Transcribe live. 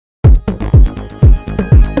Hey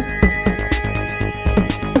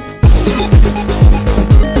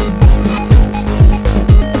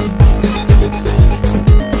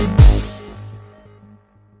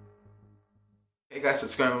guys,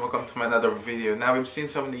 what's going on? Welcome to my another video. Now we've seen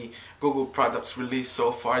some of the Google products released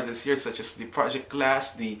so far this year, such as the Project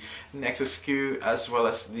Glass, the Nexus Q, as well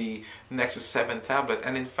as the Nexus 7 tablet,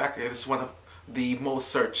 and in fact it is one of the most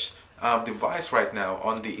searched device right now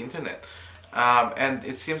on the internet. And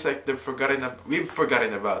it seems like we've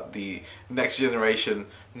forgotten about the next generation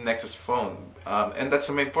Nexus phone, and that's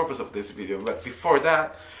the main purpose of this video. But before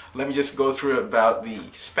that, let me just go through about the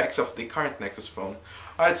specs of the current Nexus phone.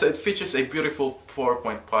 Alright, so it features a beautiful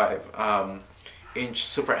 4.5 inch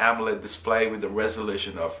Super AMOLED display with a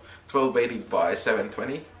resolution of 1280 by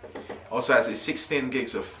 720. Also has a 16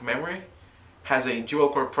 gigs of memory. Has a dual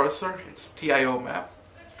core processor. It's TIO map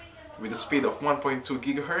with a speed of 1.2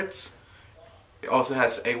 gigahertz. It also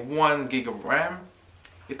has a 1 gig of RAM.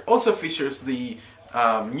 It also features the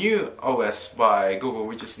new OS by Google,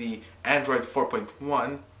 which is the Android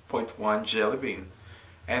 4.1.1 Jelly Bean.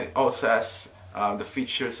 And it also has the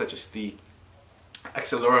features such as the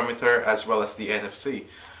accelerometer as well as the NFC.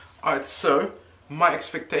 Alright, so my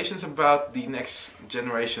expectations about the next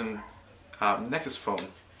generation Nexus phone,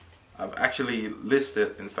 I've actually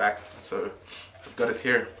listed, in fact, so I've got it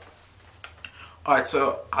here. Alright,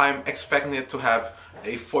 so I'm expecting it to have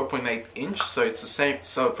a 4.8 inch, so it's the same,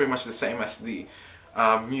 so pretty much the same as the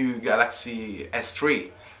new Galaxy S3,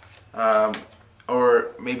 or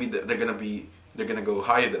maybe they're gonna go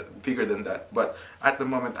higher, bigger than that. But at the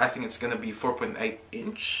moment, I think it's gonna be 4.8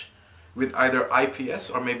 inch with either IPS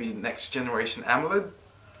or maybe next generation AMOLED.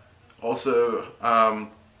 Also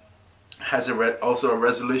has a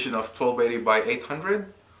resolution of 1280 by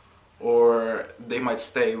 800, or they might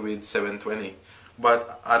stay with 720.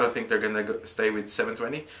 But I don't think they're gonna stay with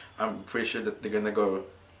 720. I'm pretty sure that they're gonna go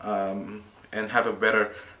and have a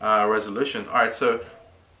better resolution. Alright, so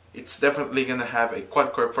it's definitely gonna have a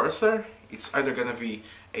quad-core processor. It's either gonna be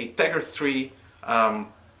a Tegra 3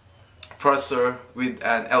 processor with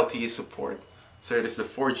an LTE support. So it is the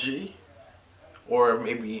 4G, or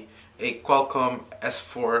maybe a Qualcomm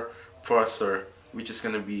S4 processor, which is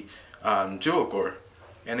gonna be dual core.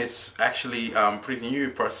 And it's actually pretty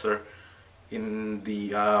new processor in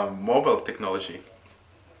the mobile technology.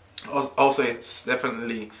 Also, it's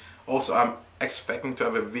definitely, I'm expecting to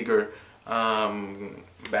have a bigger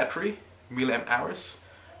battery, milliamp hours,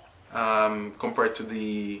 compared to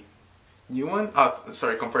the new one.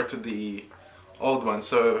 Compared to the old one.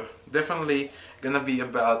 So definitely gonna be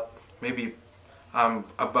about maybe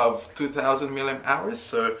above 2,000 milliamp hours.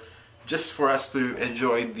 So just for us to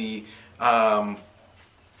enjoy the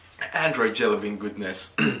Android Jelly Bean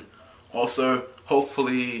goodness. Also,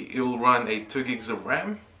 hopefully it will run a 2 gigs of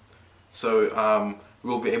RAM. So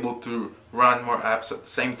we'll be able to run more apps at the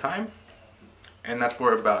same time and not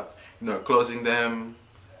worry about closing them,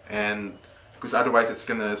 and because otherwise it's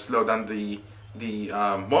gonna slow down the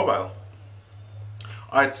mobile.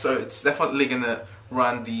 Alright, so it's definitely gonna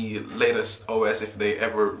run the latest OS if they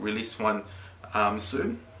ever release one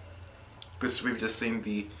soon, because we've just seen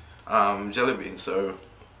the Jelly Bean. So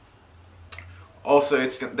also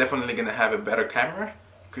it's definitely gonna have a better camera,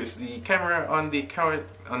 because the camera on the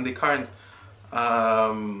current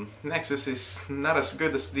Nexus is not as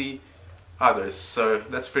good as the others. So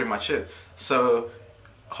that's pretty much it. So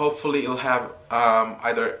hopefully it'll have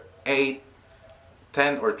either 8,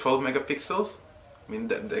 10 or 12 megapixels. I mean,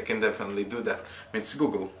 they can definitely do that. I mean, it's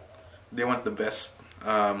Google. They want the best.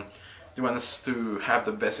 They want us to have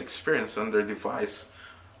the best experience on their device.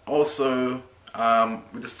 Also,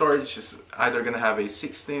 with the storage, is either gonna have a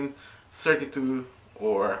 16, 32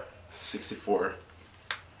 or 64.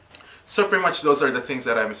 So pretty much those are the things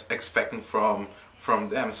that I'm expecting from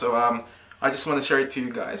them. So I just want to share it to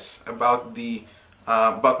you guys about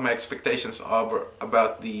my expectations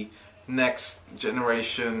about the next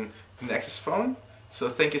generation Nexus phone. So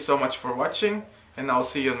thank you so much for watching, and I'll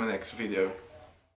see you in the next video.